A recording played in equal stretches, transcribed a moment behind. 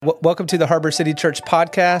Welcome to the Harbor City Church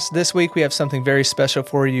podcast. This week we have something very special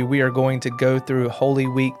for you. We are going to go through Holy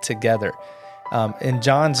Week together. In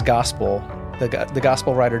John's gospel, the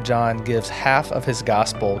gospel writer John gives half of his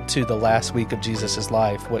gospel to the last week of Jesus'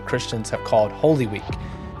 life, what Christians have called Holy Week.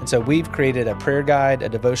 And so we've created a prayer guide, a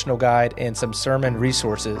devotional guide, and some sermon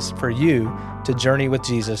resources for you to journey with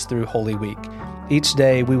Jesus through Holy Week. Each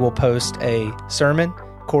day we will post a sermon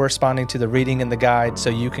corresponding to the reading in the guide so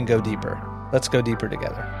you can go deeper. Let's go deeper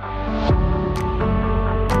together.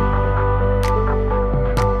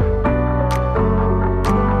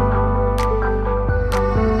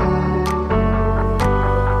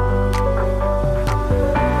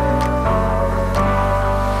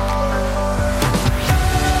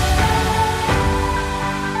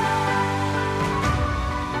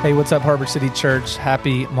 Hey, what's up, Harbor City Church?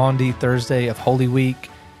 Happy Maundy, Thursday of Holy Week.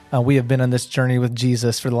 We have been on this journey with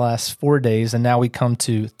Jesus for the last 4 days, and now we come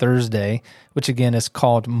to Thursday, which again is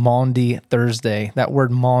called Maundy Thursday. That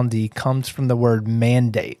word Maundy comes from the word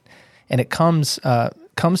mandate, and it comes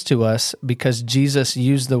to us because Jesus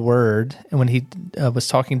used the word when he was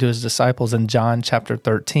talking to his disciples in John chapter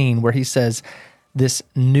 13, where he says, "This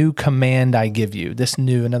new command I give you," this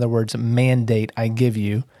new, in other words, mandate I give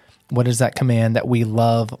you. What is that command? That we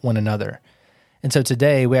love one another. And so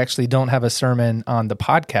today, we actually don't have a sermon on the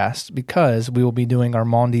podcast because we will be doing our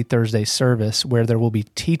Maundy Thursday service where there will be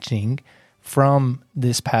teaching from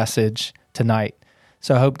this passage tonight.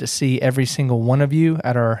 So I hope to see every single one of you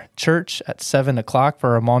at our church at 7 o'clock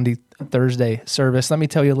for our Maundy Thursday service. Let me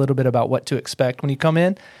tell you a little bit about what to expect when you come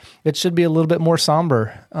in. It should be a little bit more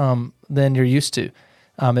somber than you're used to.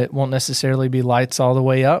 It won't necessarily be lights all the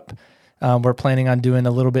way up. We're planning on doing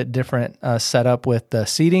a little bit different setup with the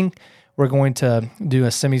seating. We're going to do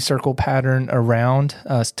a semicircle pattern around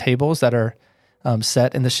tables that are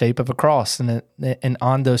set in the shape of a cross. And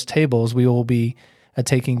on those tables, we will be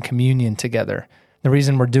taking communion together. The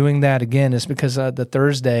reason we're doing that, again, is because the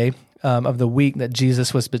Thursday of the week that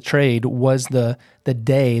Jesus was betrayed was the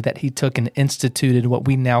day that he took and instituted what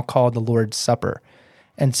we now call the Lord's Supper.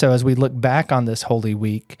 And so as we look back on this Holy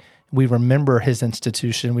Week, we remember his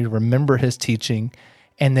institution, we remember his teaching,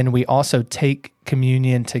 and then we also take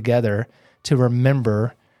communion together to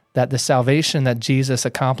remember that the salvation that Jesus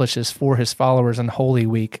accomplishes for his followers in Holy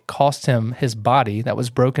Week cost him his body that was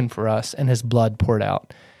broken for us and his blood poured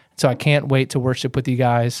out. So I can't wait to worship with you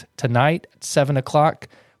guys tonight at 7 o'clock.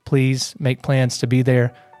 Please make plans to be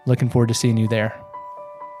there. Looking forward to seeing you there.